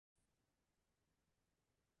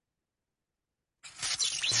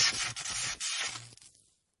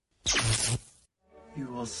You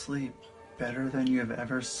will sleep better than you have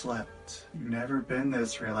ever slept. You've never been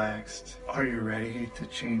this relaxed. Are you ready to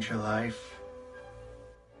change your life?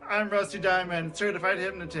 I'm Rusty Diamond, certified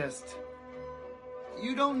hypnotist.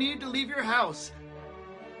 You don't need to leave your house.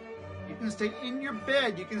 You can stay in your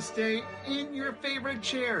bed. You can stay in your favorite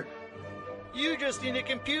chair. You just need a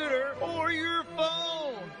computer or your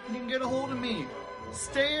phone. You can get a hold of me.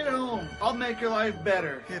 Stay at home. I'll make your life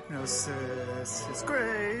better.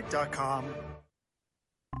 Hypnosisisgreat.com.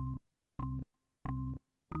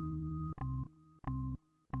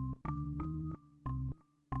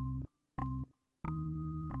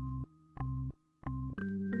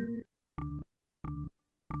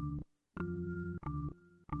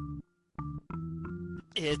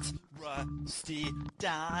 It's Rusty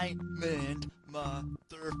Diamond,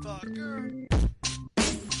 motherfucker.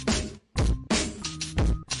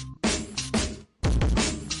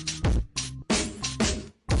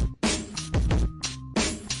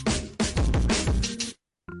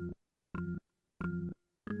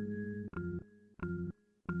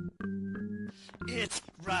 It's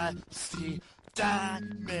Rusty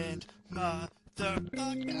Diamond,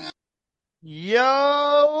 motherfucker.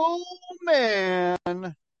 Yo, man.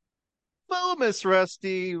 Hello, Miss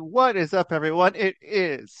Rusty. What is up, everyone? It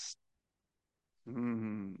is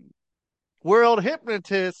World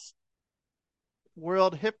Hypnosis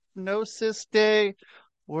Day,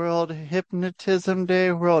 World Hypnotism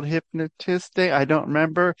Day, World Hypnotist Day. I don't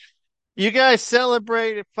remember. You guys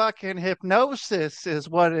celebrate fucking hypnosis is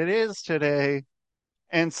what it is today.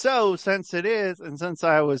 And so, since it is, and since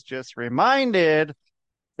I was just reminded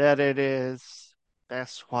that it is,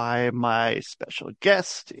 that's why my special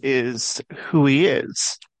guest is who he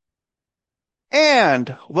is.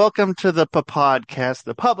 And welcome to the podcast,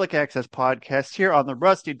 the public access podcast here on the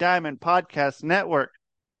Rusty Diamond Podcast Network,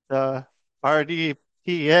 the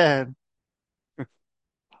RDPN.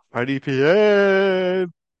 RDPN.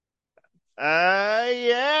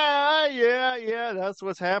 Yeah, that's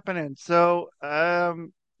what's happening. So,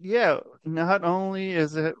 yeah, not only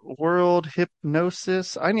is it World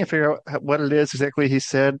Hypnosis, I need to figure out what it is exactly he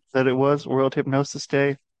said that it was World Hypnosis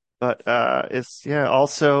Day, but it's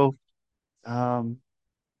also I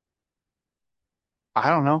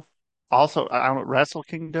don't know. Also, Wrestle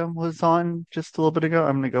Kingdom was on just a little bit ago.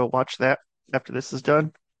 I'm gonna go watch that after this is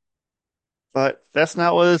done. But that's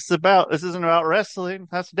not what this is about. This isn't about wrestling.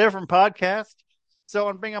 That's a different podcast. So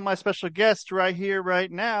I'm bringing my special guest right here,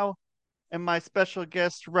 right now. And my special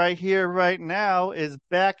guest right here, right now is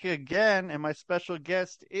back again. And my special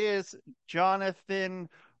guest is Jonathan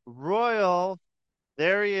Royle.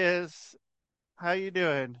 There he is. How you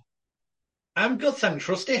doing? I'm good, thanks,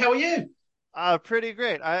 Rusty. How are you? Pretty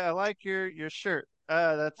great. I like your shirt.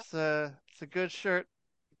 It's a good shirt.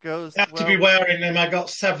 Goes I have to be wearing them. I got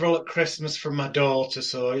several at Christmas from my daughter,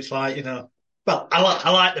 so it's like, well, I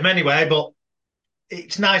like them anyway, but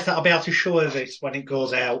it's nice that I'll be able to show her this when it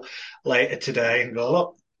goes out later today and go,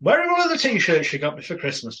 look, wearing one of the t-shirts she got me for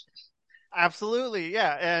Christmas. Absolutely,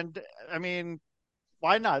 yeah. And I mean,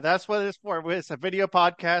 why not? That's what it's for. It's a video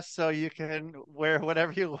podcast, so you can wear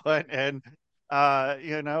whatever you want, and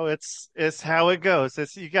it's how it goes. I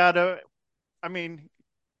mean,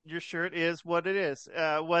 your shirt is what it is,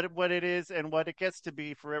 what it is, and what it gets to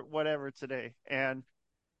be for whatever today. And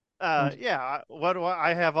yeah, what do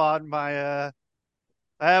I have on my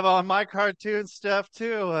I have on my cartoon stuff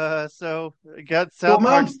too. So I got South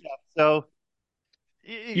Park stuff. So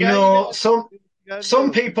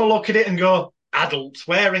some people look at it and go, adults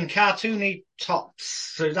wearing cartoony tops,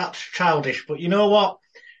 so that's childish. But you know what?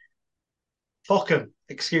 Fuck them.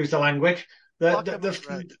 Excuse the language.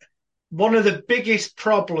 One of the biggest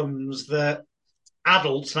problems that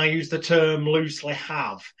adults, and I use the term loosely,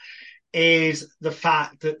 have is the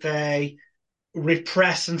fact that they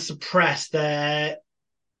repress and suppress their.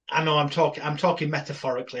 I know I'm talking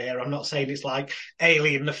metaphorically here. I'm not saying it's like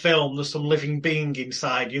Alien the film. There's some living being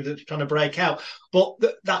inside you that's trying to break out, but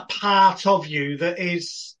that part of you that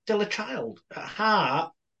is still a child at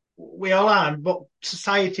heart. We all are, but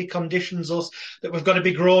society conditions us that we've got to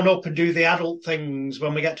be grown up and do the adult things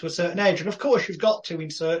when we get to a certain age. And of course, you've got to,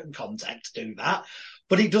 in certain contexts, do that.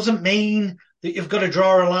 But it doesn't mean that you've got to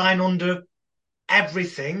draw a line under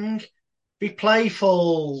everything. Be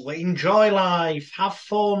playful, enjoy life, have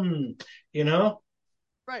fun,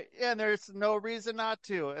 Right. Yeah, and there's no reason not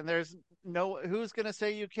to. And there's who's going to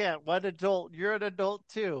say you can't? What adult? You're an adult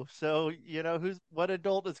too. So, what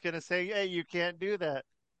adult is going to say, hey, you can't do that?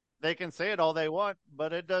 They can say it all they want,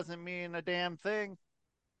 but it doesn't mean a damn thing.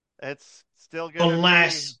 It's still going to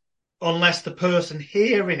unless the person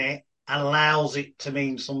hearing it allows it to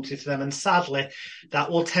mean something to them. And sadly,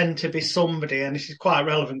 that will tend to be somebody, and this is quite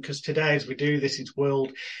relevant because today, as we do this, it's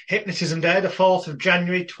World Hypnotism Day, the 4th of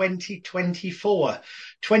January 2024.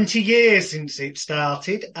 20 years since it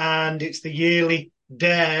started, and it's the yearly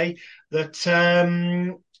day that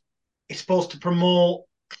is supposed to promote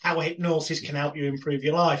how hypnosis can help you improve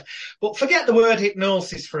your life. But forget the word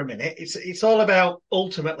hypnosis for a minute. It's all about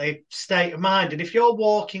ultimately state of mind. And if you're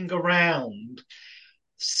walking around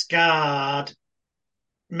scarred,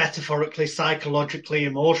 metaphorically, psychologically,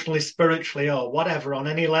 emotionally, spiritually, or whatever, on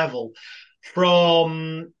any level,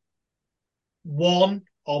 from one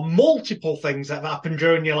or multiple things that have happened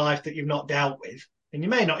during your life that you've not dealt with, and you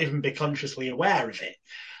may not even be consciously aware of it,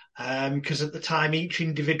 because at the time, each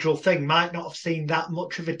individual thing might not have seemed that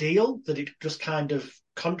much of a deal, that it just kind of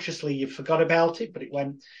consciously you forgot about it, but it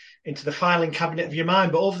went into the filing cabinet of your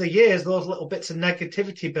mind. But over the years, those little bits of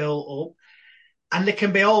negativity built up, and they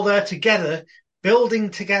can be all there together,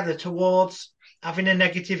 building together towards having a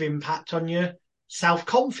negative impact on your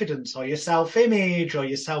self-confidence or your self-image or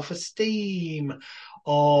your self-esteem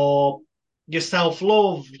or your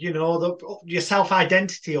self-love, your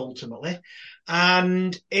self-identity ultimately.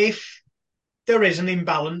 And if there is an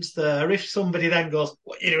imbalance there, if somebody then goes,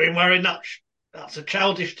 what are you doing wearing that? That's a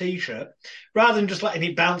childish T-shirt, rather than just letting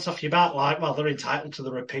it bounce off your back like, well, they're entitled to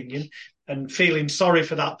their opinion, and feeling sorry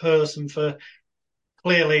for that person for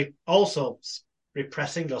clearly also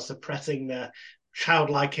repressing or suppressing their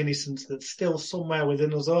childlike innocence that's still somewhere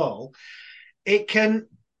within us all, it can,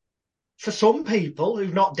 for some people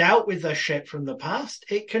who've not dealt with their shit from the past,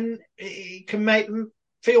 it can make them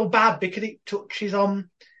feel bad because it touches on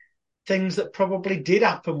things that probably did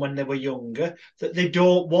happen when they were younger that they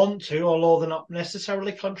don't want to, although they're not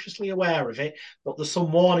necessarily consciously aware of it. But there's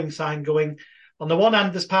some warning sign going. On the one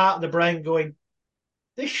hand, there's part of the brain going,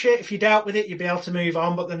 this shit, if you dealt with it, you'd be able to move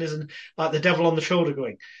on. But then there's like the devil on the shoulder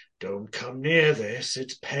going, don't come near this,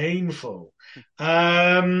 it's painful.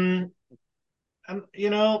 And,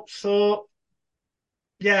 so,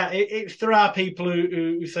 yeah, if there are people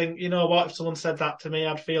who think, what, if someone said that to me,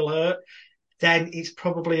 I'd feel hurt, then it's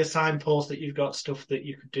probably a signpost that you've got stuff that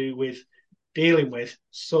you could do with dealing with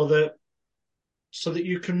so that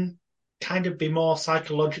you can kind of be more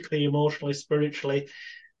psychologically, emotionally, spiritually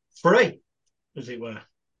free, as it were.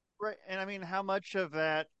 Right. And I mean, how much of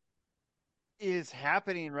that is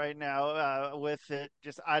happening right now with it?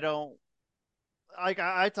 Just, I talk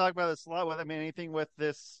about this a lot with, anything with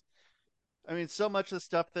this. So much of the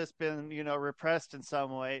stuff that's been, repressed in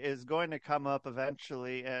some way is going to come up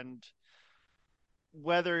eventually. And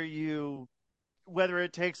whether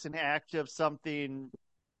it takes an act of something,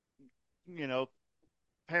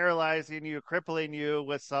 paralyzing you, crippling you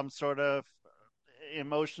with some sort of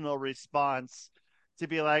emotional response to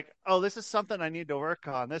be like, oh, this is something I need to work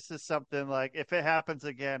on. This is something like, if it happens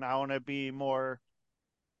again, I want to be more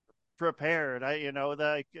prepared.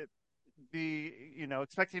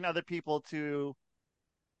 Expecting other people to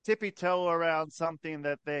tippy toe around something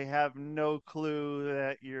that they have no clue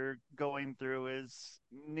that you're going through is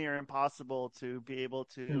near impossible to be able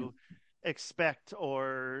to expect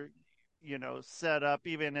or, set up,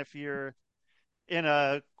 even if you're in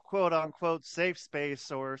a quote unquote safe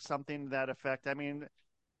space or something to that effect.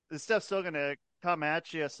 This stuff's still going to come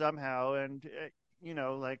at you somehow. And,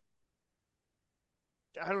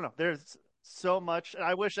 I don't know. There's so much.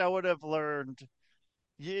 I wish I would have learned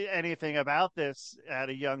anything about this at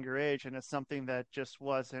a younger age. And it's something that just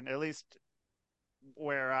wasn't, at least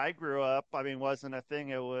where I grew up, wasn't a thing.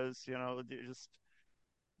 It was, just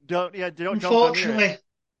don't go near it.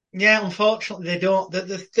 Unfortunately, they don't.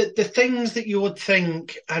 The things that you would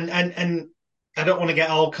think, and I don't want to get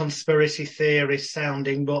all conspiracy theorist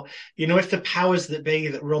sounding, but if the powers that be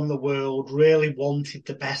that run the world really wanted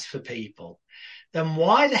the best for people, then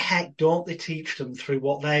why the heck don't they teach them through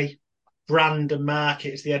what they brand and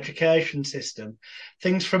market as the education system?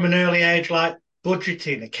 Things from an early age like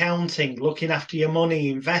budgeting, accounting, looking after your money,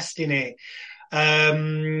 investing it,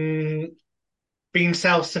 being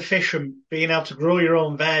self-sufficient, being able to grow your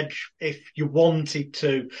own veg if you wanted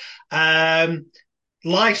to.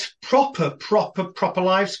 Life's proper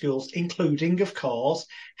life skills, including, of course,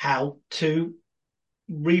 how to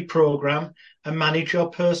reprogram and manage your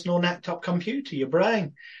personal laptop computer, your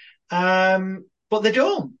brain. But they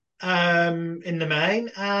don't in the main.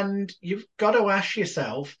 And you've got to ask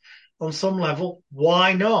yourself on some level,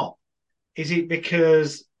 why not? Is it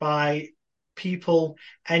because by people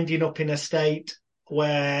ending up in a state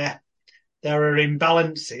where there are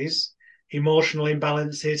imbalances, emotional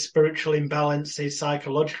imbalances, spiritual imbalances,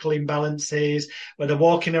 psychological imbalances, where they're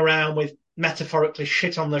walking around with metaphorically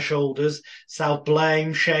shit on their shoulders,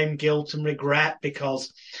 self-blame, shame, guilt, and regret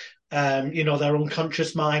because, their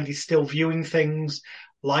unconscious mind is still viewing things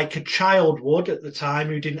like a child would at the time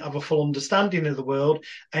who didn't have a full understanding of the world.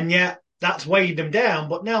 And yet that's weighing them down.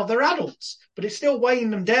 But now they're adults, but it's still weighing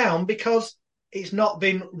them down because it's not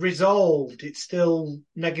been resolved. It's still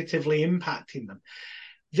negatively impacting them.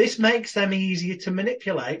 This makes them easier to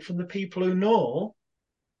manipulate from the people who know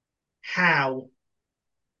how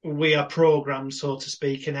we are programmed, so to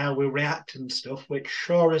speak, and how we react and stuff, which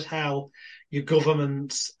sure as hell your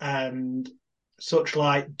governments and such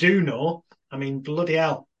like do know. I mean, bloody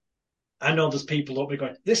hell. I know there's people that will be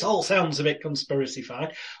going, this all sounds a bit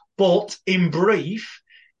conspiracy-fied, but in brief,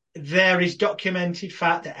 there is documented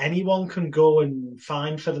fact that anyone can go and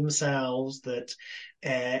find for themselves that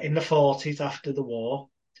in the 40s after the war,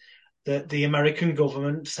 that the American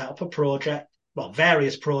government set up a project, well,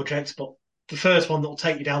 various projects, but the first one that will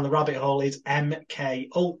take you down the rabbit hole is MK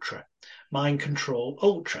Ultra, Mind Control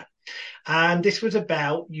Ultra. And this was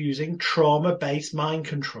about using trauma-based mind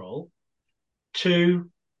control to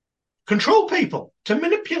control people, to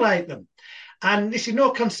manipulate them. And this is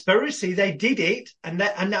no conspiracy. They did it. And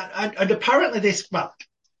apparently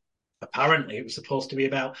apparently it was supposed to be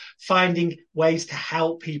about finding ways to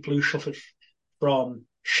help people who suffered from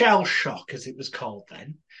shell shock, as it was called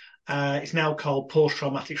then. It's now called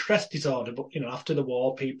post-traumatic stress disorder. But, after the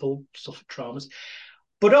war, people suffered traumas.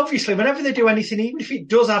 But obviously, whenever they do anything, even if it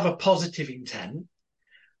does have a positive intent,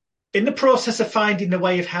 in the process of finding a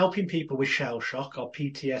way of helping people with shell shock or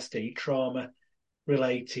PTSD,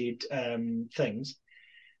 trauma-related things,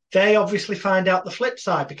 they obviously find out the flip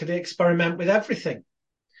side because they experiment with everything.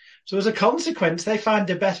 So as a consequence, they find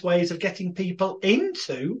the best ways of getting people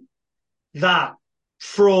into that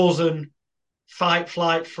frozen fight,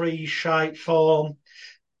 flight, freeze, shite form,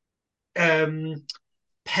 pain,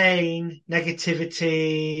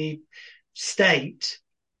 negativity state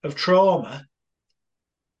of trauma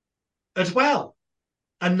as well.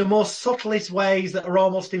 And the most subtlest ways that are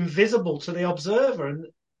almost invisible to the observer. And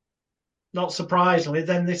not surprisingly,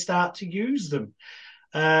 then they start to use them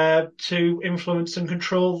to influence and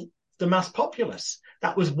control the mass populace.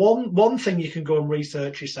 That was one thing you can go and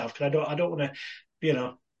research yourself. Because I don't want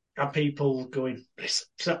to, have people going,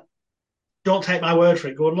 so don't take my word for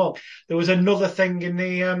it. Go and look. There was another thing in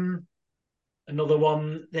the another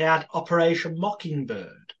one. They had Operation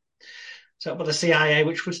Mockingbird, set up by the CIA,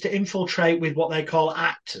 which was to infiltrate with what they call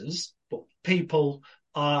actors, but people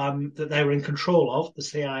that they were in control of, the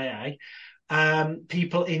CIA,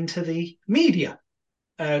 people into the media.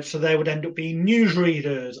 So they would end up being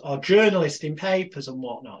newsreaders or journalists in papers and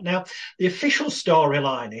whatnot. Now, the official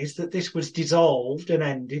storyline is that this was dissolved and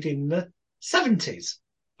ended in the 70s.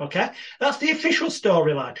 Okay, that's the official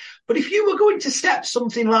storyline. But if you were going to step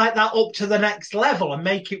something like that up to the next level and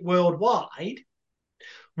make it worldwide,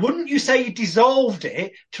 wouldn't you say you dissolved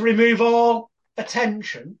it to remove all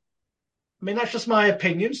attention? I mean, that's just my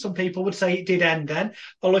opinion. Some people would say it did end then.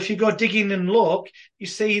 Well, if you go digging and look, you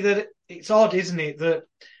see that it's odd, isn't it? That,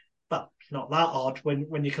 well, it's not that odd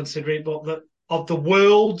when you consider it, but that of the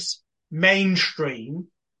world's mainstream,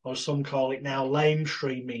 or some call it now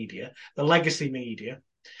lamestream media, the legacy media,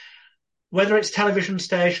 whether it's television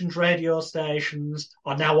stations, radio stations,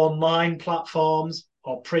 or now online platforms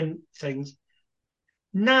or print things,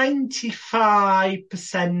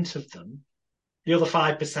 95% of them, the other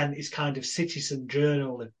 5% is kind of citizen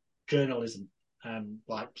journalism, like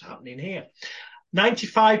what's happening here.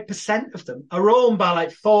 95% of them are owned by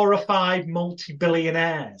like 4 or 5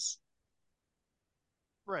 multi-billionaires.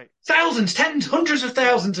 Right. Thousands, tens, hundreds of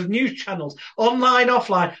thousands of news channels, online,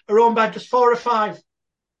 offline, are owned by just 4 or 5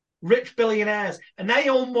 rich billionaires. And they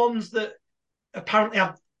own ones that apparently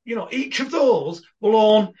have, each of those will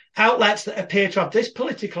own outlets that appear to have this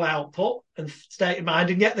political output and state of mind,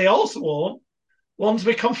 and yet they also own ones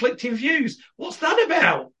with conflicting views. What's that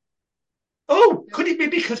about? Oh, could it be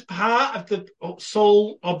because part of the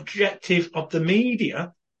sole objective of the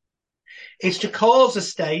media is to cause a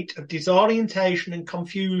state of disorientation and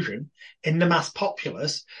confusion in the mass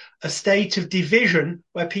populace, a state of division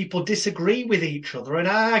where people disagree with each other and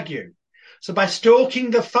argue? So by stoking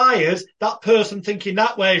the fires, that person thinking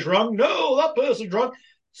that way is wrong, no, that person's wrong,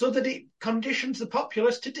 so that it conditions the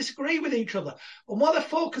populace to disagree with each other. And while they're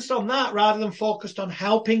focused on that, rather than focused on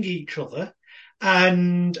helping each other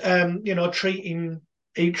and, treating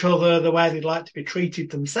each other the way they'd like to be treated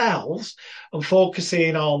themselves, and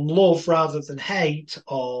focusing on love rather than hate,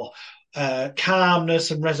 or calmness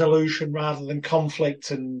and resolution rather than conflict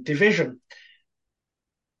and division,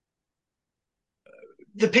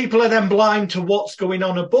 the people are then blind to what's going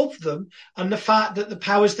on above them and the fact that the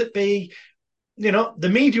powers that be the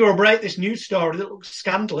media will break this news story that looks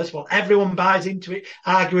scandalous. Well, everyone buys into it,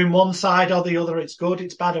 arguing one side or the other. It's good,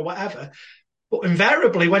 it's bad, or whatever. But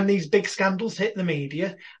invariably, when these big scandals hit the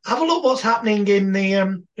media, have a look what's happening in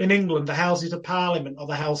England, the Houses of Parliament or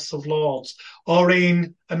the House of Lords, or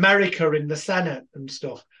in America in the Senate and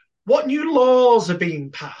stuff. What new laws are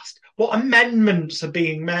being passed? What amendments are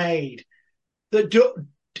being made that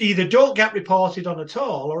either don't get reported on at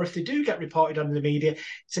all, or if they do get reported on in the media,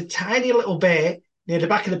 it's a tiny little bit near the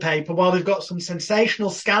back of the paper while they've got some sensational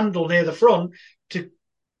scandal near the front to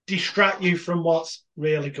distract you from what's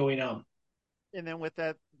really going on. And then with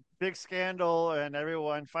that big scandal and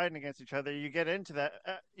everyone fighting against each other, you get into that.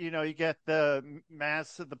 You get the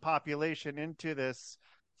mass of the population into this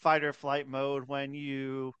fight or flight mode when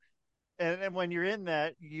and when you're in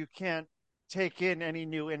that, you can't take in any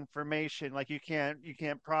new information. Like you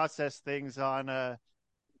can't process things on a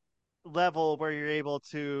level where you're able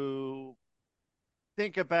to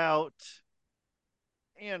think about,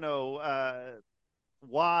 you know,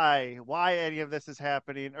 why any of this is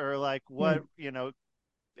happening, or like what, Hmm.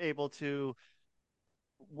 able to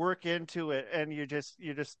work into it, and you just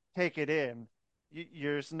take it in.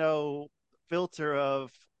 There's no filter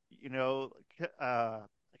of, you know I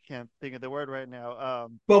can't think of the word right now.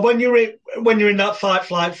 Well, when you're in that fight,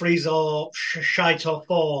 flight, freeze, or shite or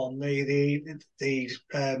fawn, the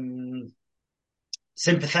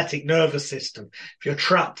sympathetic nervous system. If you're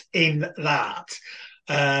trapped in that,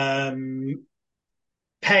 um,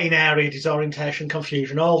 pain area, disorientation,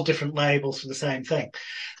 confusion, all different labels for the same thing,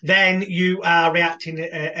 then you are reacting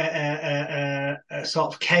a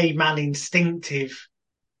sort of caveman instinctive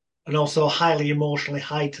and also highly emotionally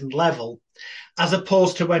heightened level, as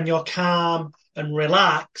opposed to when you're calm and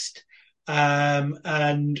relaxed, and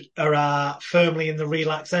are firmly in the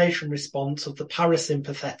relaxation response of the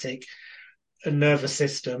parasympathetic nervous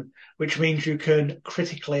system, which means you can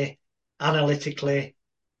critically, analytically,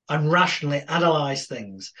 and rationally analyze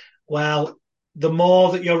things. Well, the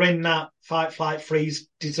more that you're in that fight, flight, freeze,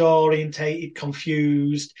 disorientated,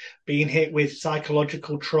 confused, being hit with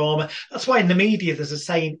psychological trauma. That's why in the media there's a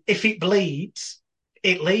saying, if it bleeds,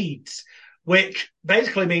 it leads, which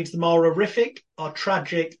basically means the more horrific or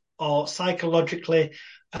tragic or psychologically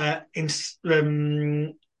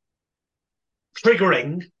triggering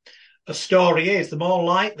a story is, the more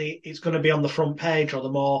likely it's going to be on the front page, or the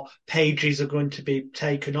more pages are going to be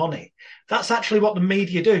taken on it. That's actually what the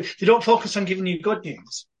media do. They don't focus on giving you good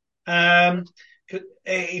news.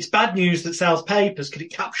 It's bad news that sells papers because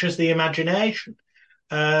it captures the imagination.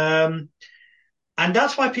 And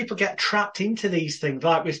that's why people get trapped into these things,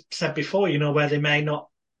 like we said before, where they may not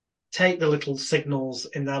take the little signals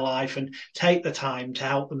in their life and take the time to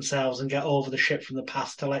help themselves and get over the shit from the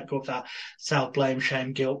past, to let go of that self-blame,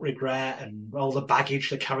 shame, guilt, regret, and all the baggage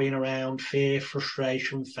they're carrying around: fear,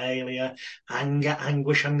 frustration, failure, anger,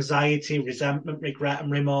 anguish, anxiety, resentment, regret, and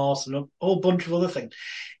remorse, and a whole bunch of other things.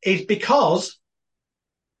 It's because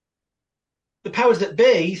the powers that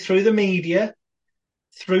be, through the media,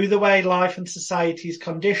 through the way life and society is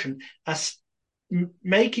conditioned, are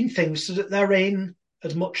making things so that they're in,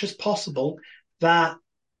 as much as possible, that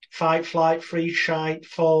fight, flight, freeze, shite,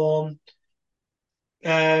 fawn,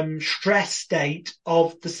 stress state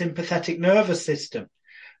of the sympathetic nervous system,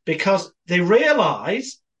 because they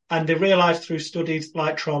realise, and they realise through studies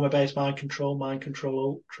like trauma-based mind control,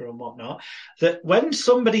 ultra, and whatnot, that when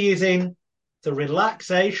somebody is in the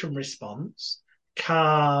relaxation response,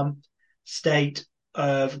 calm state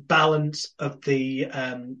of balance of the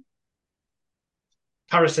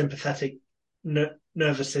parasympathetic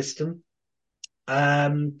nervous system,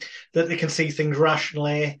 that they can see things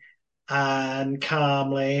rationally and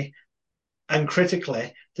calmly and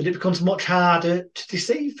critically, that it becomes much harder to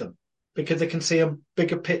deceive them because they can see a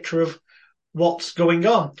bigger picture of what's going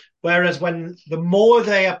on. Whereas when the more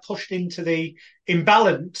they are pushed into the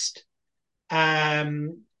imbalanced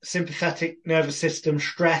sympathetic nervous system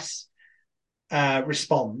stress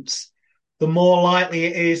response, the more likely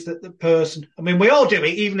it is that the person, I mean, we all do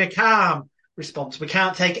it, even a calm response. We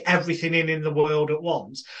can't take everything in the world at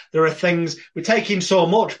once. There are things we take in so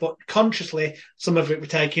much, but consciously, some of it we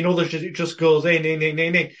take in, others it just goes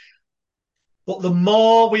in. But the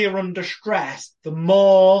more we are under stress, the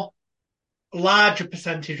more larger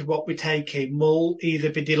percentage of what we take in will either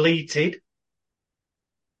be deleted,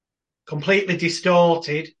 completely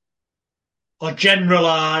distorted, or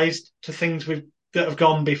generalized to things that have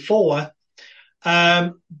gone before,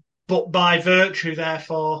 but by virtue,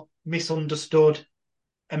 therefore, misunderstood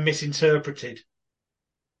and misinterpreted.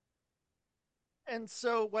 And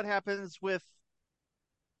so what happens with,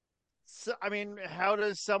 I mean, how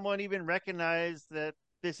does someone even recognize that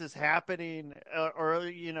this is happening,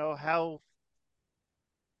 or how.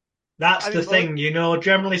 That's I the mean, most. thing,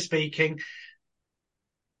 generally speaking,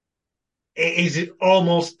 it is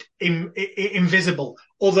almost invisible,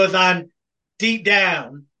 other than deep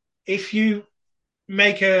down, if you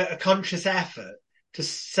make a conscious effort to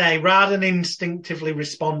say, rather than instinctively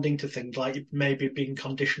responding to things like you've maybe been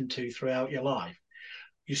conditioned to throughout your life,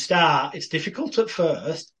 it's difficult at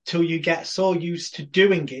first till you get so used to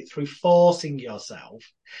doing it through forcing yourself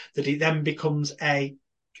that it then becomes a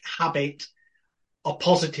habit, a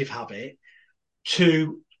positive habit,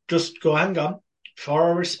 to just go, hang on, before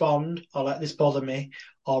I respond or let this bother me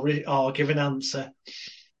or give an answer.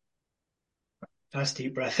 Nice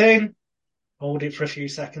deep breath in, hold it for a few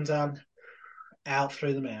seconds and out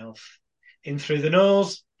through the mouth. In through the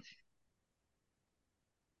nose,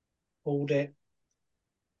 hold it,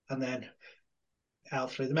 and then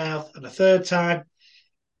out through the mouth. And a third time,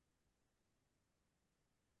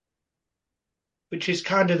 which is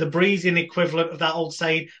kind of the breathing equivalent of that old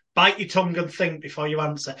saying, bite your tongue and think before you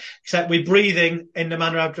answer. Except with breathing, in the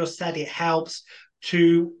manner I've just said, it helps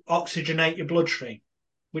to oxygenate your bloodstream,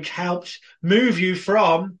 which helps move you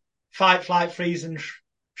from fight, flight, freeze, and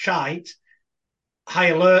shite, high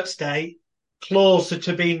alert state, closer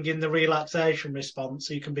to being in the relaxation response,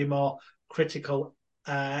 so you can be more critical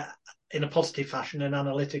in a positive fashion and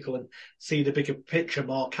analytical and see the bigger picture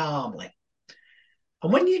more calmly.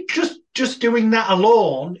 And when you just doing that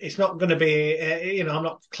alone, it's not going to be, I'm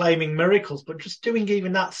not claiming miracles, but just doing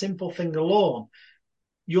even that simple thing alone,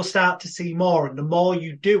 you'll start to see more. And the more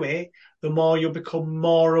you do it, the more you'll become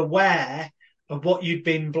more aware of what you'd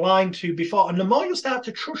been blind to before. And the more you'll start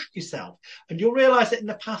to trust yourself. And you'll realize that in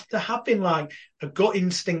the past there have been like a gut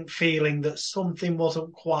instinct feeling that something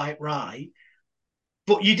wasn't quite right,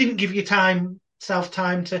 but you didn't give yourself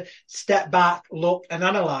time to step back, look, and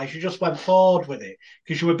analyze. You just went forward with it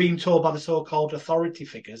because you were being told by the so-called authority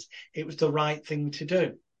figures it was the right thing to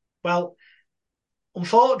do. Well,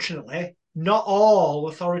 unfortunately, not all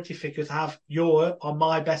authority figures have your or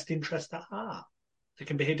my best interest at heart. There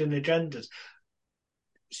can be hidden agendas.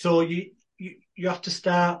 So you have to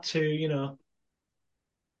start to,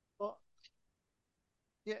 Well,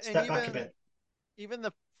 yeah, and step back a even bit. even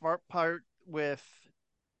the part with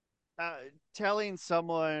uh, telling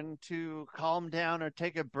someone to calm down or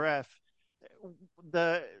take a breath.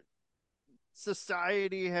 The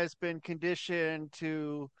society has been conditioned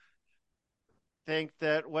to think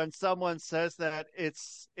that when someone says that,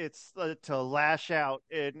 it's to lash out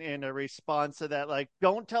in a response to that, like,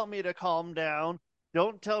 don't tell me to calm down,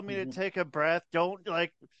 don't tell me to Mm-hmm. take a breath, don't,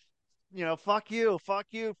 like, fuck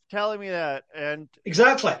you telling me that. And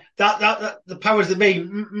Exactly. That the powers that be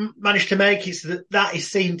managed to make it so that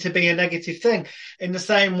is seen to be a negative thing. In the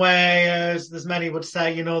same way as many would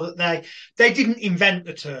say, that they didn't invent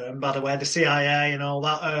the term, by the way, the CIA and all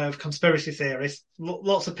that conspiracy theorists.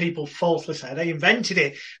 Lots of people falsely say they invented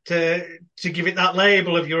it to give it that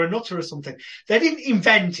label of you're a nutter or something. They didn't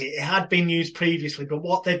invent it; it had been used previously. But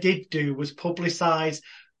what they did do was publicise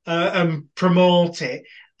and promote it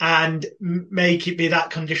and make it be that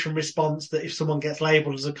conditioned response that if someone gets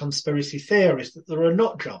labelled as a conspiracy theorist, that they're a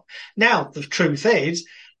nut job. Now, the truth is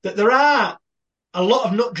that there are a lot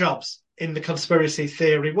of nut jobs in the conspiracy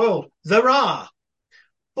theory world. There are.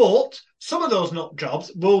 But some of those nut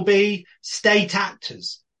jobs will be state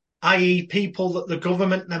actors, i.e., people that the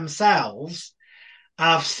government themselves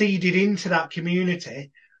have seeded into that community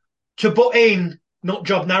to put in nut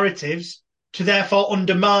job narratives to therefore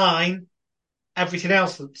undermine everything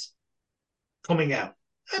else that's coming out.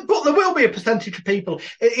 But there will be a percentage of people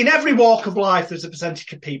in every walk of life. There's a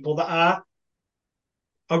percentage of people that are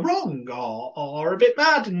wrong or a bit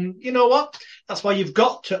mad, and you know what? That's why you've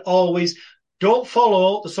got to always don't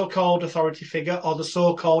follow the so-called authority figure or the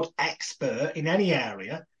so-called expert in any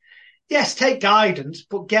area. Yes, take guidance,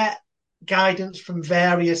 but get guidance from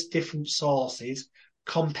various different sources,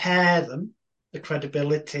 compare them, the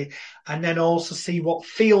credibility, and then also see what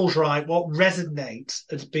feels right, what resonates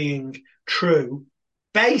as being true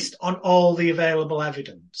based on all the available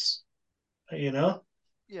evidence, you know?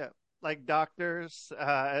 yeah, like doctors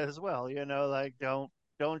as well, like, don't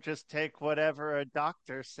just take whatever a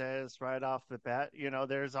doctor says right off the bat.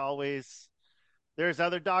 There's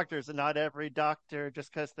other doctors, and not every doctor,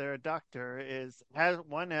 just because they're a doctor,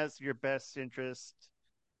 has your best interest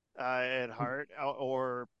at heart,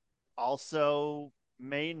 or also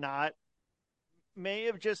may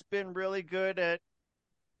have just been really good at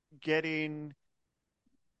getting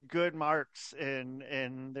good marks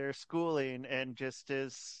in their schooling, and just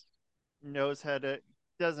is knows how to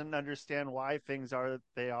doesn't understand why things are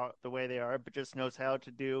they are the way they are, but just knows how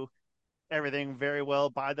to do everything very well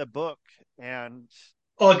by the book. And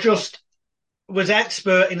or just was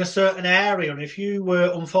expert in a certain area. And if you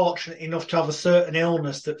were unfortunate enough to have a certain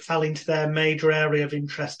illness that fell into their major area of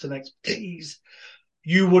interest and expertise,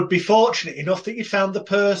 you would be fortunate enough that you found the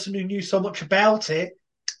person who knew so much about it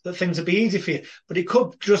that things would be easy for you. But it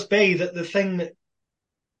could just be that the thing that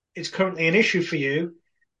is currently an issue for you,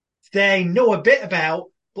 they know a bit about,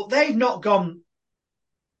 but they've not gone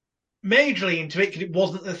majorly into it because it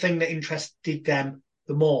wasn't the thing that interested them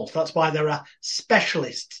the most. That's why there are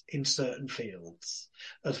specialists in certain fields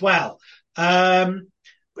as well. But,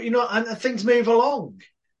 and things move along.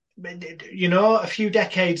 A few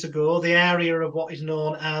decades ago, the area of what is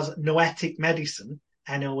known as noetic medicine,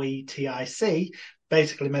 Noetic,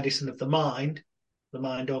 basically medicine of the mind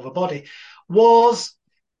over body, was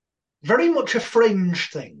very much a fringe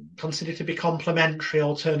thing, considered to be complementary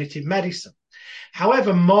alternative medicine.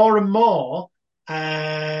 However, more and more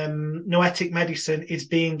noetic medicine is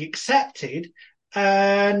being accepted,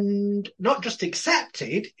 and not just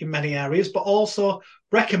accepted in many areas, but also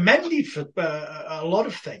recommended for a lot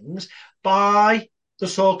of things by the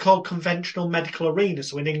so-called conventional medical arena.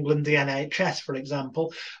 So in England, the NHS, for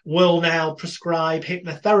example, will now prescribe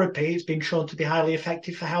hypnotherapy. It's been shown to be highly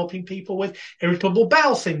effective for helping people with irritable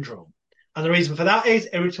bowel syndrome. And the reason for that is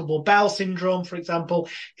irritable bowel syndrome, for example,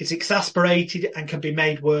 is exasperated and can be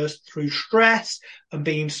made worse through stress and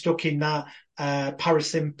being stuck in that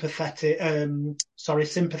sympathetic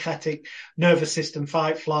nervous system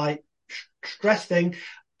fight, flight, stress thing.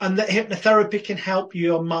 And that hypnotherapy can help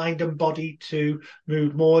your mind and body to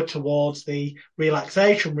move more towards the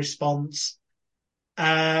relaxation response.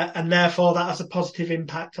 And therefore that has a positive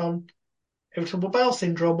impact on irritable bowel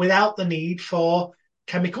syndrome without the need for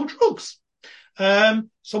chemical drugs.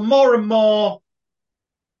 So more and more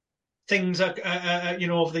things are,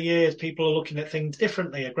 over the years, people are looking at things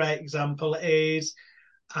differently. A great example is,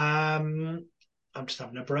 I'm just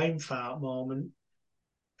having a brain fart moment.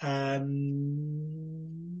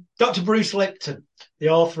 Dr. Bruce Lipton, the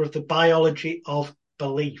author of The Biology of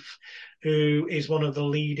Belief, who is one of the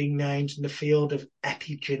leading names in the field of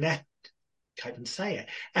epigenetics,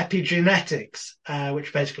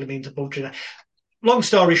 which basically means above genetics. Long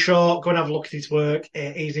story short, go and have a look at his work.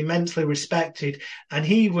 He's immensely respected. And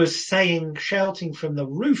he was shouting from the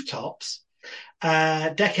rooftops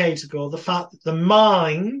decades ago, the fact that the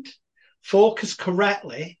mind, focused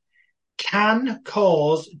correctly, can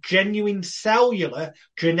cause genuine cellular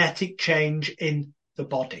genetic change in the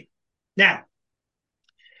body. Now,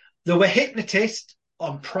 there were hypnotists,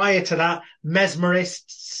 and prior to that,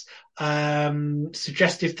 mesmerists,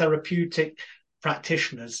 suggestive therapeutic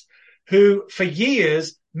practitioners, who for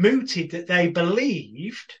years mooted that they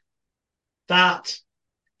believed that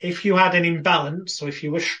if you had an imbalance, so if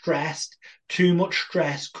you were stressed, too much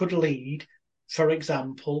stress could lead, for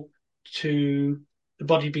example, to the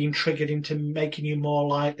body being triggered into making you more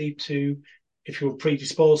likely to, if you were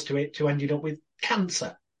predisposed to it, to ending up with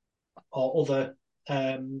cancer or other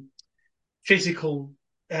physical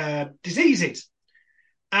diseases.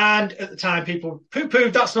 And at the time, people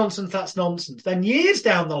poo-pooed, that's nonsense. Then years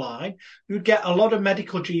down the line, you'd get a lot of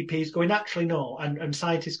medical GPs going, actually, no, and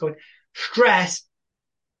scientists going, stress,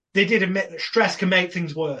 they did admit that stress can make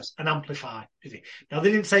things worse and amplify. Now,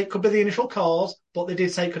 they didn't say it could be the initial cause, but they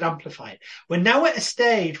did say it could amplify it. We're now at a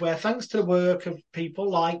stage where, thanks to the work of people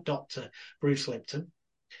like Dr. Bruce Lipton,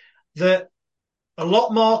 that a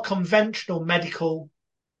lot more conventional medical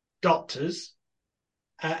doctors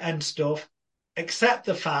and stuff accept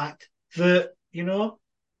the fact that, there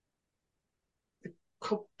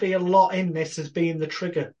could be a lot in this as being the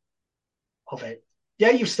trigger of it.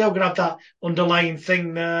 Yeah, you've still got to have that underlying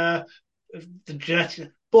thing, the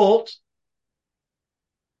genetic, but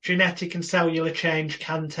genetic and cellular change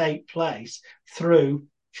can take place through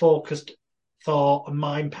focused thought and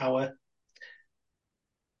mind power,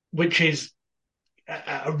 which is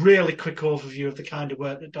a really quick overview of the kind of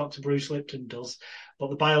work that Dr. Bruce Lipton does. But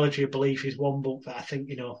The Biology of Belief is one book that I think,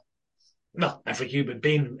 not every human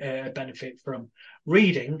being benefit from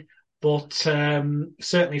reading, but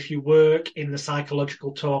certainly if you work in the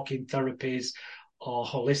psychological talking therapies or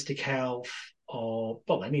holistic health or,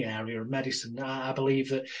 any area of medicine, I believe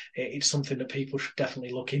that it's something that people should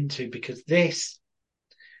definitely look into, because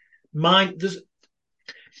when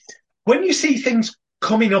you see things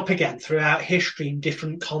coming up again throughout history in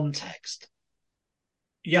different contexts,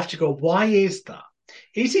 you have to go, why is that?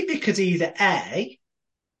 Is it because either A,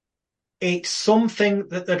 it's something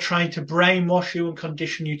that they're trying to brainwash you and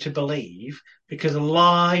condition you to believe, because a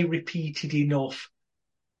lie repeated enough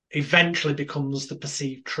eventually becomes the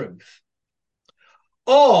perceived truth?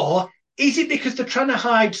 Or Is it because they're trying to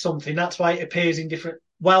hide something? That's why it appears in different,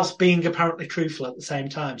 whilst being apparently truthful at the same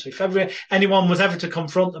time. So if anyone was ever to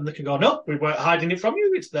confront them, they could go, no, we weren't hiding it from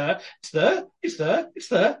you. It's there. It's there. It's there. It's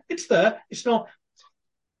there. It's there. It's not.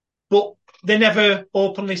 But they never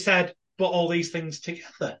openly said, put all these things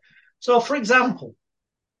together. So, for example,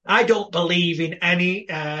 I don't believe in any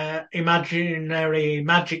imaginary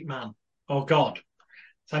magic man or God.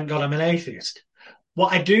 Thank God I'm an atheist.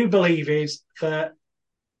 What I do believe is that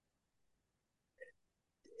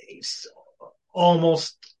it's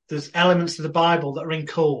almost, there's elements of the Bible that are in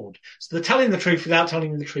code. So they're telling the truth without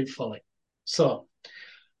telling the truth fully. So,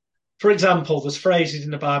 for example, there's phrases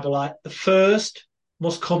in the Bible like the first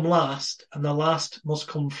must come last and the last must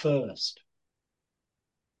come first.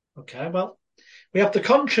 Okay, well, we have the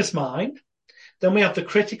conscious mind, then we have the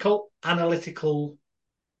critical, analytical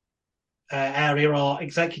area or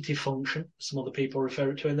executive function, some other people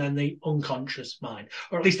refer it to, and then the unconscious mind.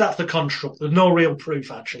 Or at least that's the construct. There's no real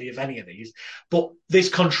proof, actually, of any of these. But this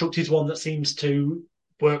construct is one that seems to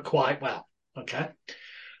work quite well. Okay?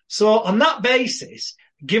 So on that basis,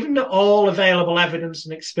 given that all available evidence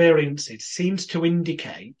and experiences seems to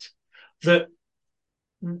indicate that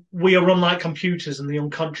we are unlike computers and the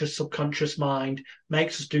unconscious, subconscious mind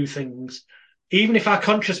makes us do things. Even if our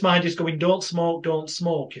conscious mind is going, don't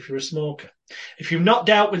smoke if you're a smoker. If you've not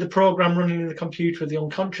dealt with the program running in the computer of the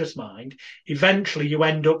unconscious mind, eventually you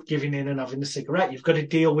end up giving in and having a cigarette. You've got to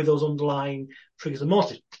deal with those underlying triggers and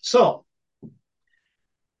motives. So,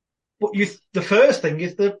 but the first thing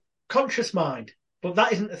is the conscious mind, but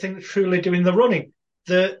that isn't the thing that's truly doing the running.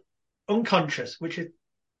 The unconscious, which is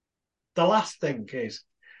the last thing is.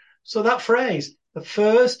 So that phrase, the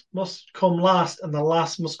first must come last and the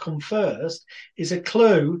last must come first, is a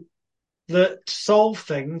clue that to solve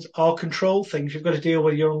things or control things, you've got to deal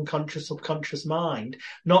with your unconscious, subconscious mind,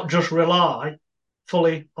 not just rely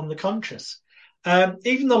fully on the conscious.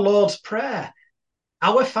 Even the Lord's Prayer,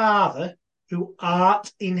 our Father who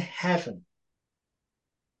art in heaven.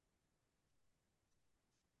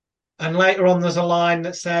 And later on, there's a line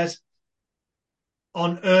that says,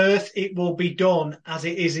 on earth it will be done as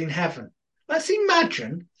it is in heaven. Let's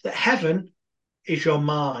imagine that heaven is your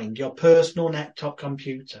mind, your personal laptop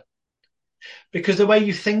computer. Because the way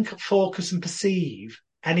you think, focus and perceive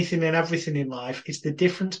anything and everything in life is the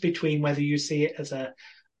difference between whether you see it as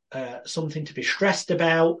something to be stressed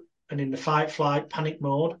about and in the fight, flight, panic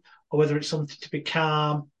mode, or whether it's something to be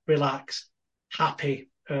calm, relaxed, happy,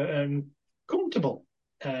 and comfortable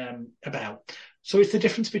about. So it's the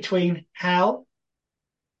difference between hell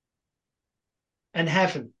and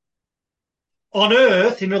heaven. On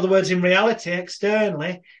earth, in other words, in reality,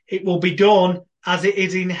 externally, it will be done as it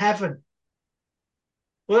is in heaven.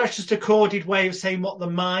 Well, that's just a coded way of saying what the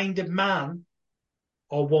mind of man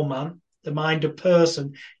or woman, the mind of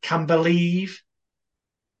person, can believe,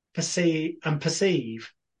 perceive,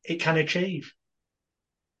 it can achieve,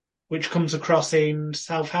 which comes across in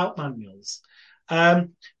self-help manuals.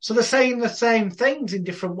 So they're saying the same things in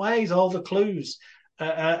different ways. All the clues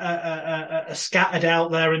are scattered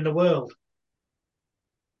out there in the world.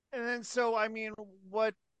 And then, so, I mean,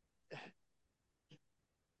 why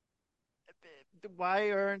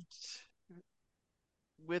aren't,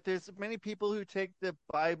 with as many people who take the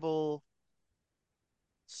Bible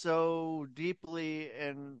so deeply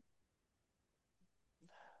and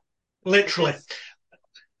literally,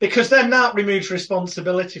 because then that removes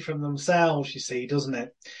responsibility from themselves, you see, doesn't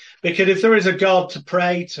it? Because if there is a God to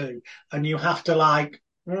pray to and you have to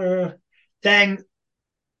then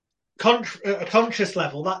a conscious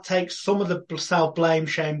level, that takes some of the self-blame,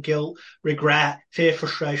 shame, guilt, regret, fear,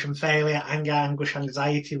 frustration, failure, anger, anguish,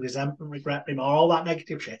 anxiety, resentment, regret, remorse, all that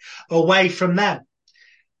negative shit away from them.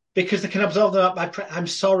 Because they can absorb that by, I'm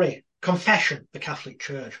sorry, confession, the Catholic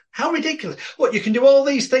Church. How ridiculous. What, you can do all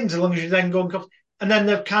these things as long as you then go and then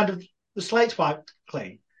they're kind of, the slate's wiped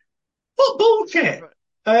clean. What bullshit.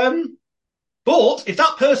 But if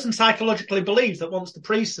that person psychologically believes that once the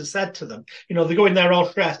priest has said to them, they go in there all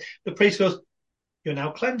stressed, the priest goes, you're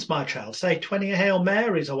now cleansed, my child, say 20 Hail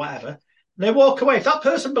Marys or whatever, and they walk away. If that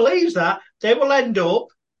person believes that, they will end up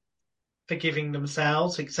forgiving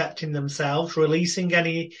themselves, accepting themselves, releasing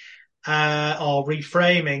any or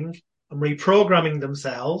reframing and reprogramming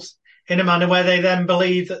themselves in a manner where they then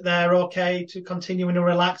believe that they're okay to continue in a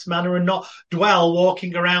relaxed manner and not dwell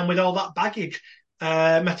walking around with all that baggage,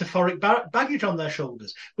 metaphoric baggage on their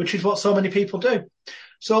shoulders, which is what so many people do.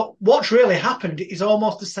 So what's really happened is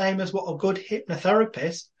almost the same as what a good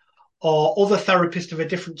hypnotherapist or other therapists of a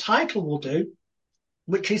different title will do,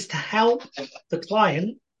 which is to help the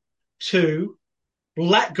client to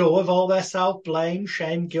let go of all their self-blame,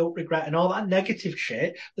 shame, guilt, regret, and all that negative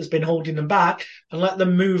shit that's been holding them back, and let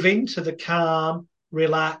them move into the calm,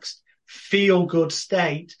 relaxed, feel-good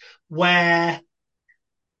state where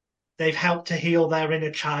they've helped to heal their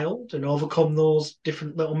inner child and overcome those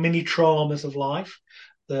different little mini traumas of life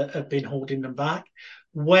that have been holding them back,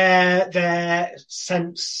 where their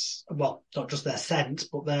sense, well, not just their sense,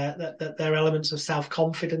 but their elements of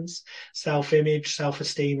self-confidence, self-image,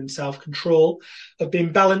 self-esteem, and self-control have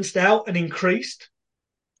been balanced out and increased,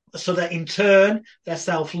 so that in turn, their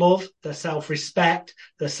self-love, their self-respect,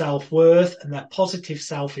 their self-worth, and their positive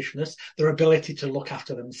selfishness, their ability to look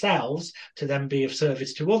after themselves, to then be of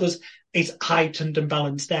service to others, is heightened and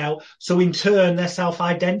balanced out. So in turn, their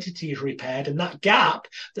self-identity is repaired, and that gap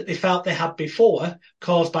that they felt they had before,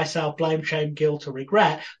 caused by self-blame, shame, guilt, or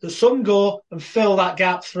regret, that some go and fill that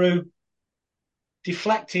gap through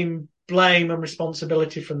deflecting blame and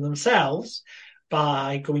responsibility from themselves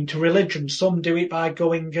by going to religion. Some do it by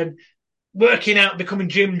going and working out, becoming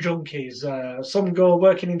gym junkies. Some go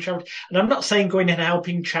working in charity. And I'm not saying going and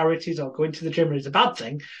helping charities or going to the gym is a bad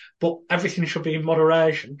thing, but everything should be in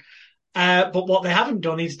moderation. But what they haven't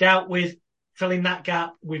done is dealt with filling that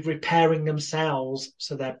gap with repairing themselves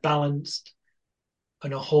so they're balanced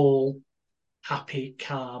and a whole, happy,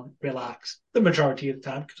 calm, relaxed, the majority of the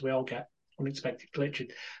time, because we all get unexpected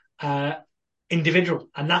glitches. Individual,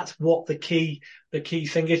 and that's what the key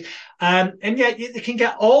thing is. And yet they can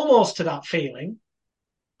get almost to that feeling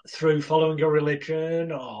through following a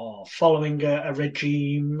religion or following a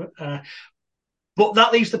regime, but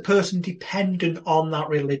that leaves the person dependent on that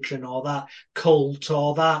religion or that cult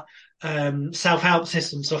or that self-help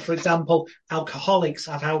system. So, for example, alcoholics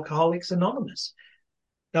have Alcoholics Anonymous.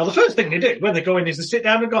 Now, the first thing they do when they go in is to sit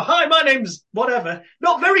down and go, "Hi, my name's whatever."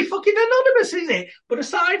 Not very fucking anonymous, is it? But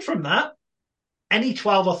aside from that, any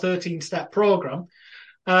 12 or 13 step program,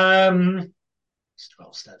 it's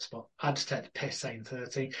 12 steps, but I'd just take the piss saying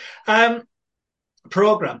 13,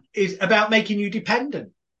 program is about making you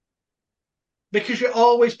dependent. Because you're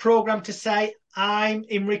always programmed to say, "I'm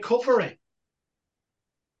in recovery."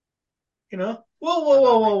 You know?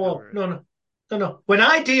 Whoa. No. When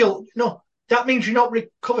I deal, no, that means you're not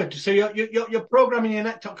recovered. So you're programming your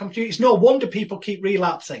neck-top computer. It's no wonder people keep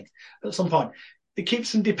relapsing at some point. It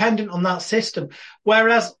keeps them dependent on that system.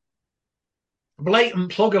 Whereas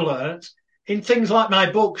blatant plug alert in things like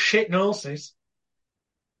my book, Shitnosis,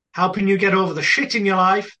 helping you get over the shit in your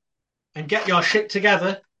life and get your shit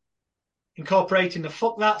together, incorporating the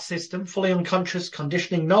fuck that system, fully unconscious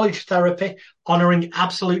conditioning, knowledge therapy, honoring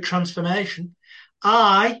absolute transformation.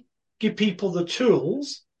 I give people the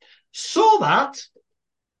tools so that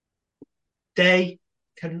they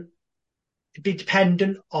can be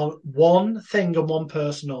dependent on one thing and one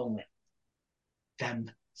person only,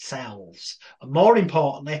 themselves. And more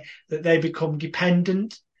importantly, that they become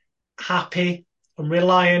dependent, happy, and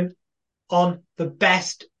reliant on the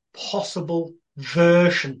best possible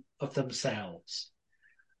version of themselves.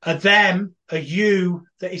 A them, a you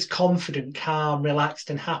that is confident, calm, relaxed,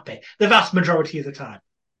 and happy the vast majority of the time.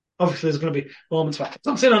 Obviously, there's going to be moments where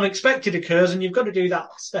something unexpected occurs and you've got to do that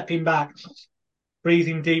stepping back,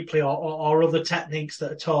 breathing deeply, or other techniques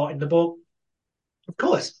that are taught in the book. Of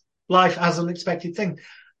course, life has unexpected things,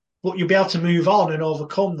 but you'll be able to move on and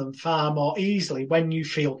overcome them far more easily when you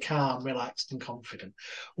feel calm, relaxed, and confident.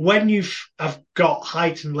 When you have got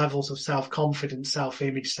heightened levels of self-confidence,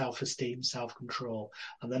 self-image, self-esteem, self-control,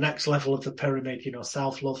 and the next level of the pyramid,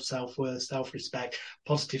 self-love, self-worth, self-respect,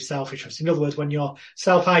 positive selfishness. In other words, when your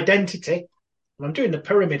self-identity, and I'm doing the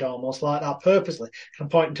pyramid almost like that purposely, I'm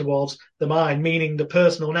pointing towards the mind, meaning the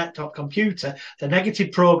personal neck-top computer, the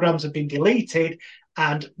negative programs have been deleted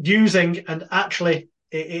and using, and actually,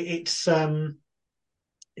 it's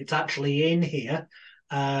actually in here.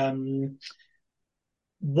 One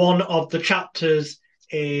of the chapters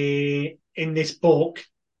in this book,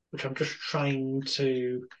 which I'm just trying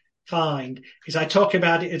to find, is I talk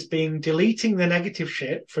about it as being deleting the negative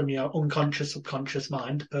shit from your unconscious, subconscious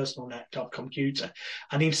mind, personal neck-top computer,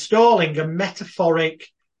 and installing a metaphoric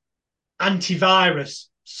antivirus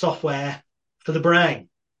software for the brain.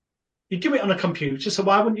 You do it on a computer, so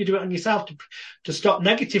why wouldn't you do it on yourself to stop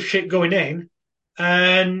negative shit going in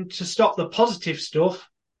and to stop the positive stuff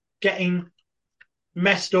getting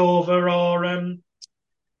messed over or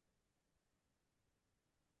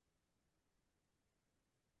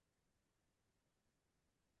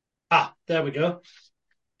there we go.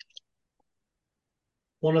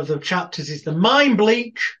 One of the chapters is the mind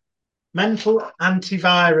bleach, mental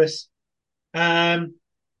antivirus.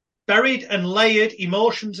 Buried and layered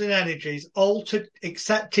emotions and energies, altered,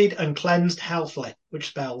 accepted, and cleansed healthily, which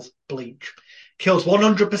spells bleach. kills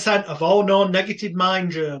 100% of all known negative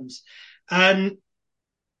mind germs. And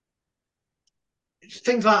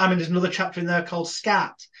things like, I mean, there's another chapter in there called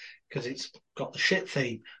SCAT, because it's got the shit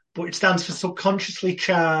theme, but it stands for subconsciously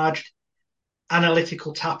charged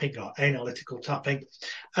analytical tapping or analytical tapping.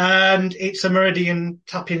 And it's a meridian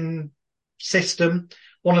tapping system,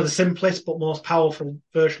 one of the simplest but most powerful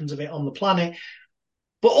versions of it on the planet.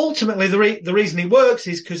 But ultimately, the reason it works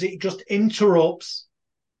is because it just interrupts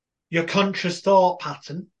your conscious thought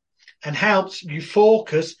pattern and helps you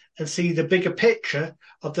focus and see the bigger picture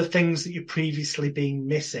of the things that you've previously been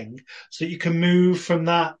missing, so that you can move from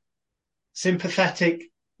that sympathetic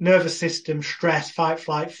nervous system stress, fight,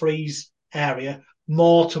 flight, freeze area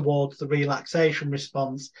more towards the relaxation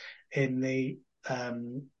response in the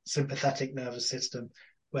sympathetic nervous system,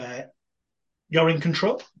 where you're in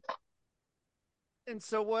control. And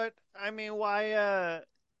so what, I mean, why,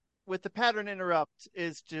 with the pattern interrupt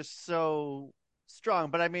is just so strong,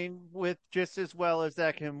 but I mean, with just as well as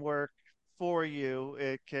that can work for you,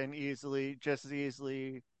 it can just as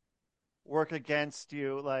easily work against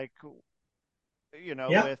you. Like,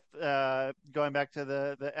 Yeah. with going back to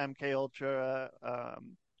the MK Ultra,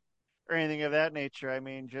 or anything of that nature. I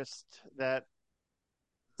mean, just that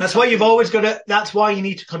That's why you've something. always got to, that's why you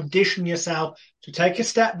need to condition yourself to take a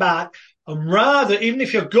step back and rather, even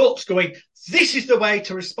if your gut's going, this is the way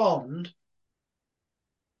to respond,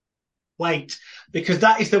 wait, because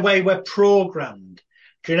that is the way we're programmed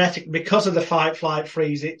genetic because of the fight, flight,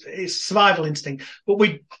 freeze. It's survival instinct, but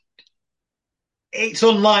it's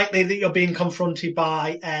unlikely that you're being confronted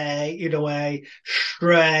by a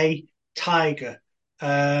stray tiger.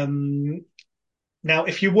 Now,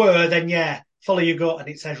 if you were, then yeah, follow your gut and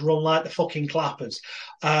it says run like the fucking clappers.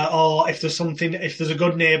 Or if there's a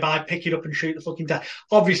gun nearby, pick it up and shoot the fucking tiger.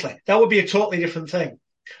 Obviously, that would be a totally different thing.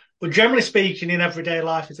 But generally speaking, in everyday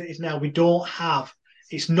life as it is now,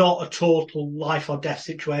 it's not a total life or death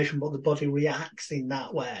situation, but the body reacts in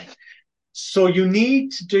that way. So you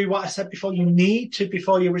need to do what I said before. You need to,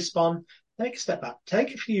 before you respond, take a step back,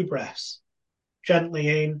 take a few breaths,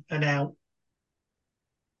 gently in and out.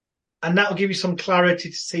 And that'll give you some clarity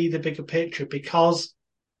to see the bigger picture, because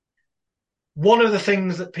one of the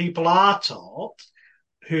things that people are taught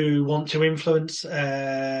who want to influence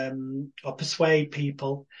or persuade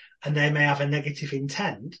people, and they may have a negative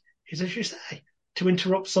intent, is, as you say, to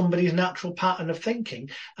interrupt somebody's natural pattern of thinking.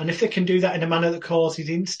 And if they can do that in a manner that causes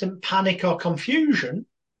instant panic or confusion,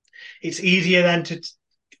 it's easier then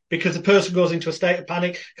because the person goes into a state of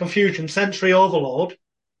panic, confusion, sensory overload.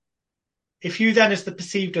 If you then, as the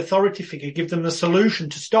perceived authority figure, give them the solution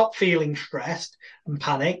to stop feeling stressed and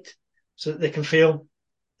panicked so that they can feel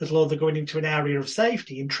as though they're going into an area of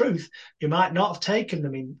safety, in truth, you might not have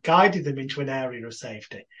guided them into an area of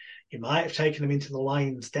safety. You might have taken them into the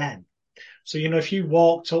lion's den. So, if you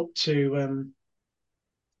walked up to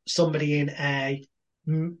somebody in a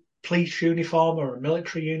police uniform or a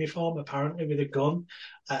military uniform, apparently with a gun,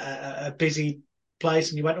 a busy place,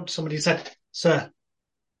 and you went up to somebody and said, "Sir,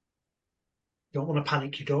 you don't want to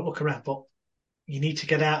panic, you don't look around, but you need to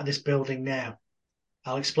get out of this building now.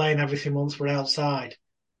 I'll explain everything once we're outside.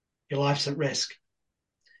 Your life's at risk."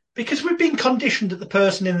 Because we've been conditioned that the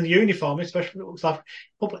person in the uniform, especially if it looks like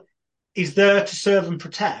public, is there to serve and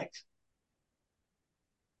protect.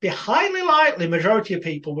 Be highly likely majority of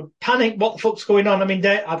people would panic. What the fuck's going on?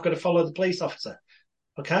 I've got to follow the police officer.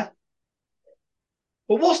 Okay?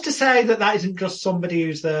 But what's to say that isn't just somebody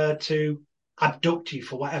who's there to abduct you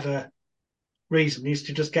for whatever reason, is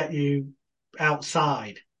to just get you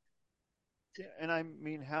outside? Yeah, and I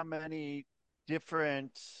mean, how many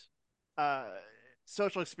different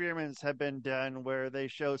social experiments have been done where they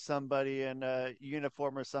show somebody in a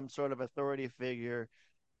uniform or some sort of authority figure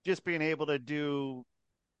just being able to do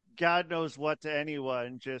God knows what to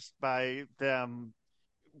anyone just by them,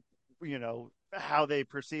 how they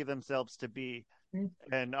perceive themselves to be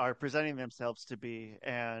and are presenting themselves to be.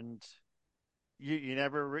 And you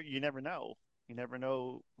never know. You never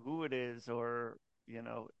know who it is or,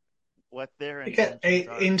 what their intentions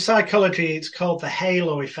are. In psychology, it's called the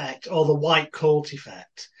halo effect or the white coat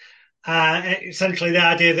effect. Essentially, the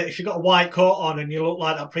idea that if you've got a white coat on and you look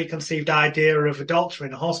like that preconceived idea of a doctor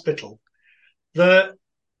in a hospital, that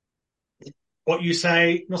what you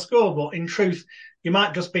say must go. But in truth, you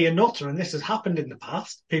might just be a nutter, and this has happened in the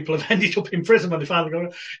past. People have ended up in prison when they finally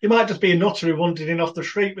go. You might just be a nutter who wandered in off the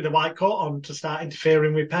street with a white coat on to start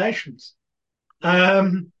interfering with patients.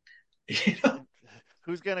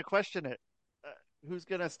 Who's going to question it? Who's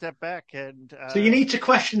going to step back and? So you need to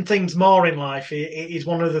question things more in life. It is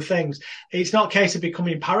one of the things. It's not a case of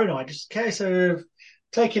becoming paranoid. It's a case of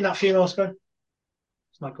taking that few moments, going,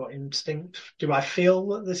 my gut instinct. Do I feel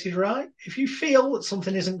that this is right? If you feel that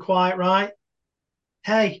something isn't quite right,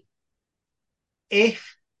 hey,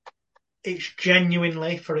 if it's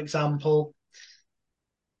genuinely, for example,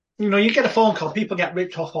 you get a phone call, people get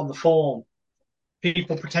ripped off on the phone,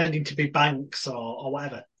 people pretending to be banks or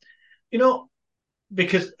whatever, you know,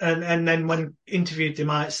 because and then when interviewed, they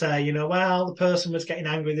might say, well, the person was getting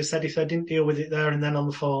angry. They said if I didn't deal with it there and then on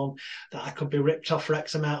the phone, that I could be ripped off for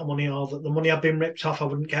X amount of money, or that the money I've been ripped off, I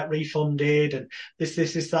wouldn't get refunded, and this,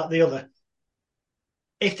 that, the other.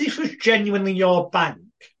 If this was genuinely your bank,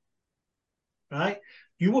 right,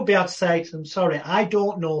 you would be able to say to them, sorry, I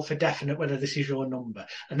don't know for definite whether this is your number.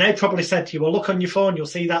 And they probably said to you, well, look on your phone, you'll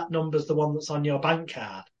see that number's the one that's on your bank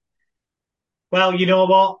card. Well, you know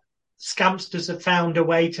what? Scamsters have found a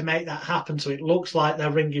way to make that happen so it looks like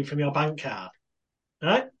they're ringing from your bank card.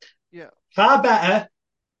 Right? Yeah. Far better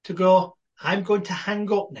to go, I'm going to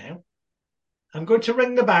hang up now. I'm going to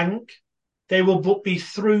ring the bank. They will book me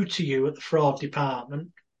through to you at the fraud department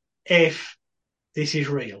if this is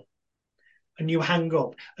real. And you hang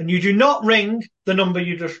up. And you do not ring the number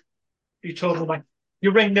you told them about.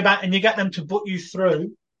 You ring the bank and you get them to book you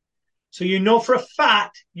through. So you know for a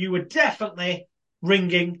fact you were definitely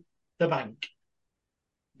ringing the bank.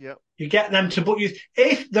 Yep. You get them to book you.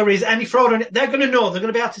 If there is any fraud on it, they're going to know. They're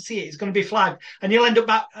going to be able to see it. It's going to be flagged. And you'll end up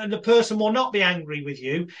back, and the person will not be angry with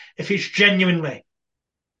you if it's genuinely.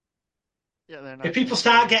 Yeah, if people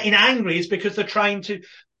start getting angry, it's because they're trying to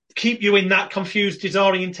keep you in that confused,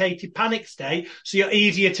 disorientated panic state, so you're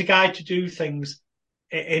easier to guide to do things.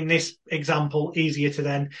 In this example, easier to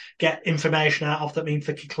then get information out of that means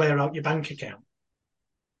they can clear out your bank account.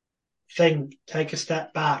 Think, take a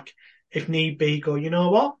step back. If need be, go, you know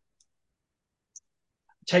what?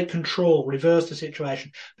 Take control, reverse the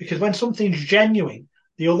situation. Because when something's genuine,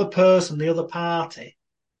 the other person, the other party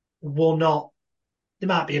will not, they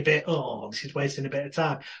might be a bit, oh, this is wasting a bit of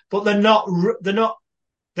time, but they're not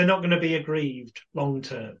going to be aggrieved long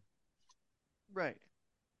term. Right.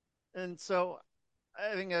 And so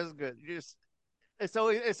I think that's good.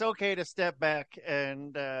 It's okay to step back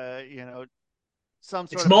and some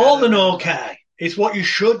sort it's of more than pattern okay. It's what you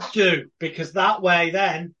should do, because that way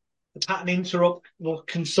then the pattern interrupt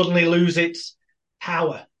can suddenly lose its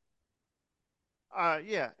power.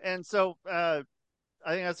 Yeah, and so I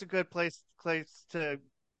think that's a good place to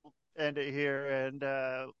end it here, and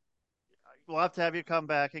we'll have to have you come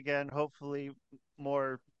back again, hopefully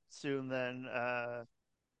more soon than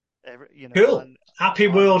Cool. On, Happy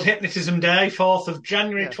World Hypnotism Day, 4th of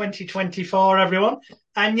January 2024, everyone.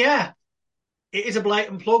 And yeah, it is a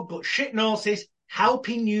blatant plug, but Shitnosis,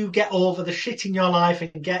 helping you get over the shit in your life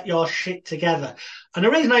and get your shit together. And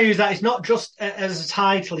the reason I use that is not just as a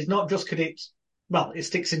title, it's not just because it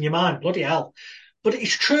sticks in your mind, bloody hell. But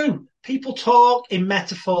it's true. People talk in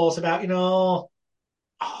metaphors about,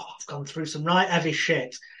 I've gone through some right heavy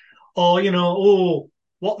shit. Or,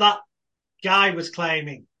 what that guy was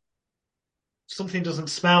claiming. Something doesn't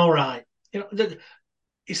smell right.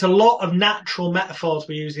 It's a lot of natural metaphors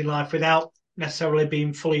we use in life without necessarily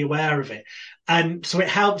being fully aware of it. And so it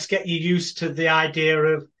helps get you used to the idea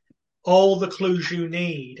of all the clues you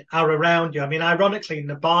need are around you. I mean, ironically, in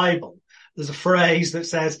the Bible, there's a phrase that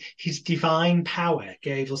says, his divine power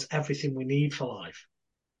gave us everything we need for life.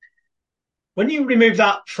 When you remove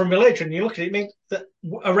that from religion, you look at it, it means that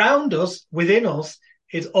around us, within us,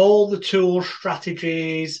 is all the tools,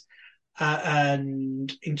 strategies,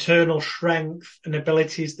 and internal strength and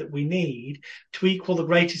abilities that we need to equal the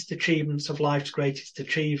greatest achievements of life's greatest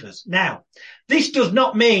achievers. Now, this does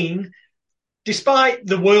not mean, despite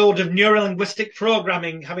the world of neurolinguistic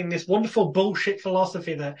programming having this wonderful bullshit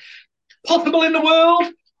philosophy that possible in the world,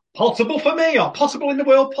 possible for me, or possible in the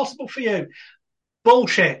world, possible for you.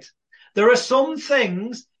 Bullshit. There are some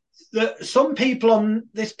things that some people on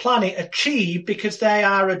this planet achieve because they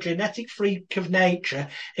are a genetic freak of nature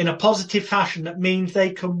in a positive fashion that means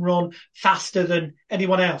they can run faster than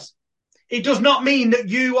anyone else. It does not mean that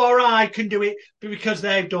you or I can do it because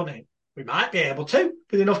they've done it. We might be able to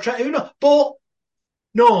with enough training, but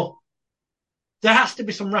no, there has to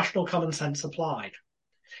be some rational common sense applied.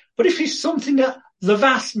 But if it's something that the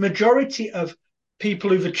vast majority of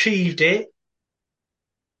people who've achieved it,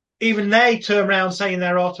 even they turn around saying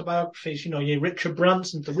their autobiographies, your Richard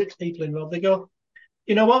Branson, the rich people involved, they go,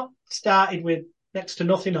 you know what? Started with next to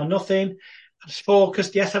nothing or nothing. I was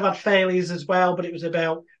focused. Yes, I've had failures as well, but it was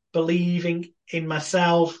about believing in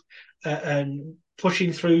myself and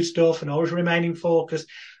pushing through stuff and always remaining focused.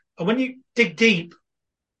 And when you dig deep,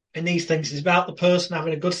 in these things is about the person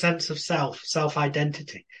having a good sense of self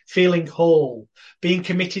identity, feeling whole, being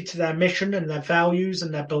committed to their mission and their values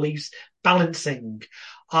and their beliefs, balancing.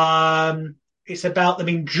 It's about them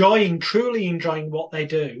enjoying, truly enjoying what they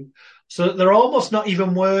do, so that they're almost not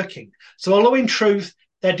even working. So, although in truth,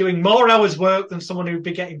 they're doing more hours work than someone who'd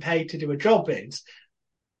be getting paid to do a job is,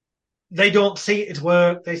 they don't see it as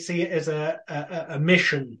work. They see it as a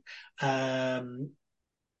mission, um,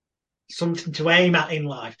 something to aim at in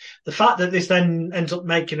life. The fact that this then ends up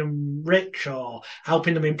making them rich or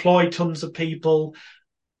helping them employ tons of people,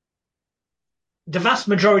 the vast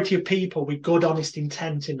majority of people with good, honest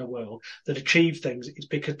intent in the world that achieve things is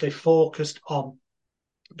because they focused on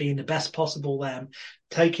being the best possible them,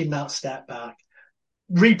 taking that step back,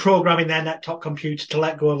 reprogramming their laptop computer to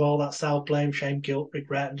let go of all that self-blame, shame, guilt,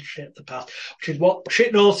 regret, and shit of the past, which is what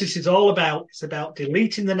Shitnosis is all about. It's about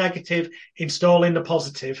deleting the negative, installing the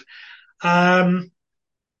positive. Um,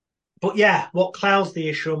 but yeah, what clouds the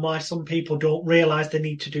issue and why some people don't realize they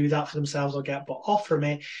need to do that for themselves or get but off from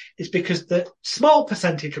it is because the small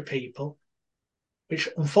percentage of people, which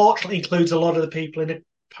unfortunately includes a lot of the people in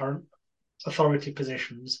current authority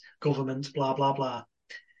positions, governments, blah, blah, blah,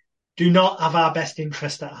 do not have our best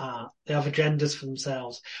interest at heart. They have agendas for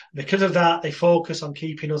themselves. Because of that, they focus on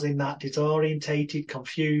keeping us in that disorientated,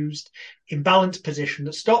 confused, imbalanced position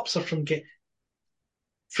that stops us from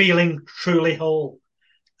feeling truly whole.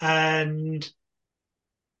 And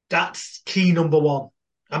that's key number one.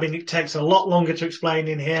 I mean, it takes a lot longer to explain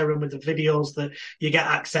in here and with the videos that you get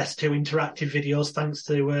access to, interactive videos, thanks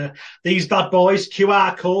to these bad boys,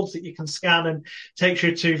 QR codes that you can scan and takes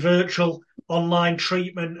you to virtual online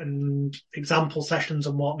treatment and example sessions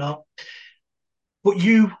and whatnot. But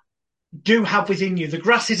you do have within you, the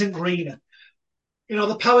grass isn't greener. You know,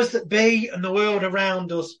 the powers that be and the world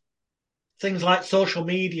around us, things like social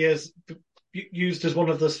media is used as one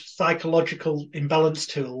of the psychological imbalance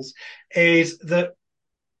tools, is that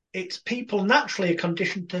it's people naturally are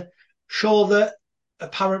conditioned to show the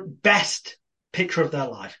apparent best picture of their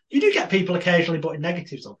life. You do get people occasionally putting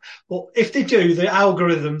negatives on, but if they do, the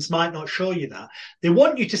algorithms might not show you that. They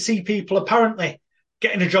want you to see people apparently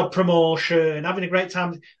getting a job promotion, having a great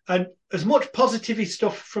time, and as much positivity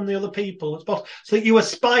stuff from the other people as possible, so that you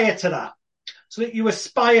aspire to that, so that you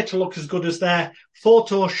aspire to look as good as their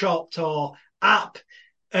photoshopped or app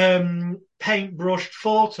paintbrushed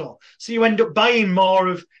photo. So you end up buying more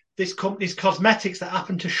of this company's cosmetics that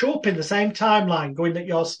happen to show up in the same timeline, going that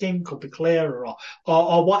your skin could be clearer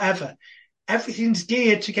or whatever. Everything's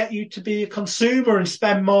geared to get you to be a consumer and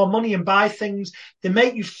spend more money and buy things that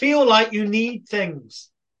make you feel like you need things.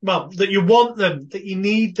 Well, that you want them, that you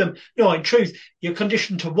need them. No, in truth, you're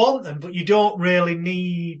conditioned to want them, but you don't really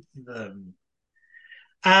need them.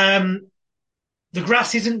 The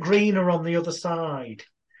grass isn't greener on the other side.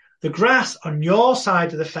 The grass on your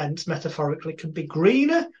side of the fence, metaphorically, can be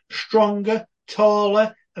greener, stronger,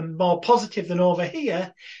 taller, and more positive than over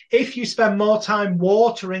here if you spend more time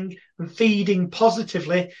watering and feeding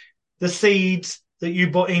positively the seeds that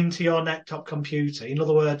you put into your laptop computer. In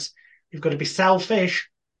other words, you've got to be selfish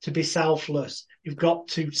to be selfless. You've got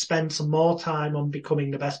to spend some more time on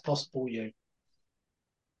becoming the best possible you.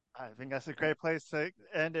 I think that's a great place to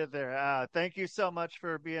end it there. Thank you so much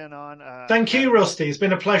for being on. Thank you, Rusty. It's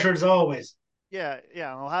been a pleasure as always. Yeah,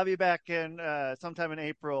 yeah. I'll have you back in sometime in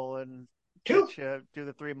April and Cool. get you do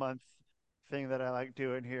the 3 month thing that I like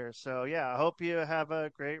doing here. So yeah, I hope you have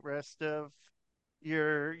a great rest of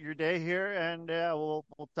your day here, and we'll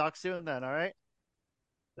talk soon then. All right.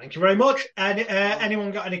 Thank you very much. And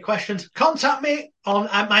anyone got any questions? Contact me on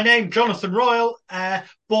my name, Jonathan Royle,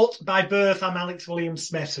 but by birth I'm Alex William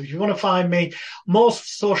Smith. So if you want to find me,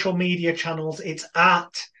 most social media channels, it's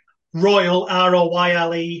at Royle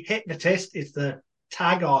Royle Hypnotist is the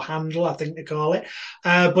tag or handle, I think they call it.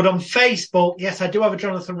 But on Facebook, yes, I do have a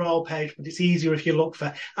Jonathan Royle page, but it's easier if you look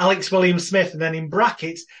for Alex William Smith and then in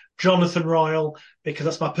brackets Jonathan Royle, because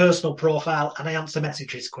that's my personal profile and I answer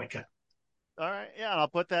messages quicker. All right. Yeah, and I'll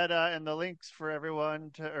put that in the links for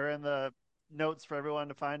everyone to, or in the notes for everyone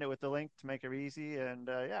to find it with the link to make it easy. And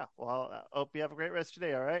yeah, well, I hope you have a great rest of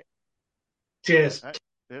your day. All right. Cheers. All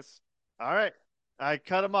right. All right. I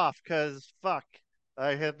cut him off because fuck,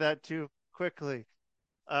 I hit that too quickly.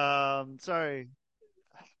 Sorry.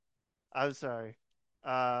 I'm sorry.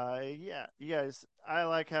 Yeah, you guys, I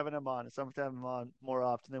like having him on. Sometimes I'm on more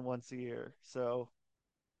often than once a year. So,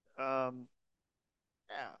 um,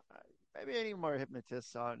 yeah, maybe I need more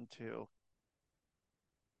hypnotists on too.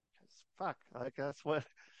 'Cause fuck, like that's what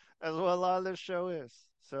a lot of this show is.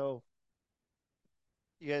 So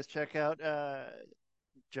you guys check out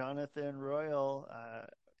Jonathan Royle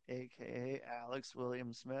aka Alex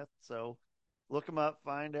William Smith. So look him up,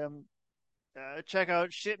 find him, check out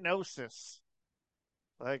Shitnosis.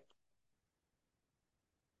 Like,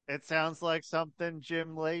 it sounds like something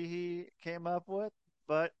Jim Leahy came up with,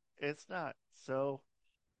 but it's not. So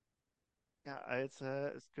yeah, it's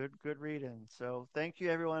good reading. So thank you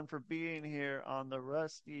everyone for being here on the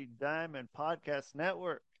Rusty Diamond Podcast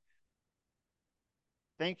Network.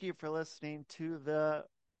 Thank you for listening to the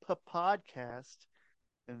podcast,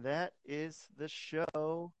 and that is the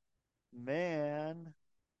show, man.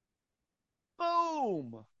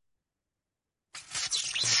 Boom.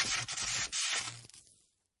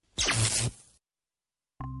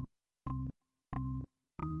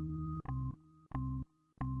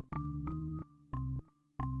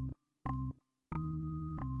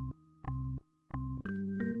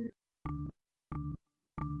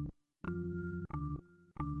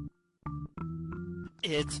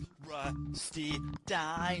 It's Rusty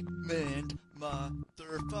Diamond,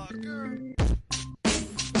 motherfucker.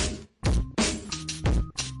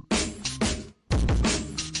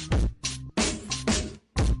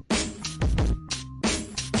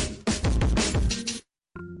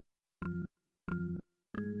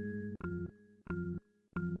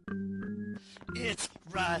 It's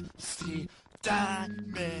Rusty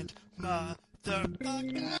Diamond,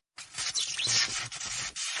 motherfucker.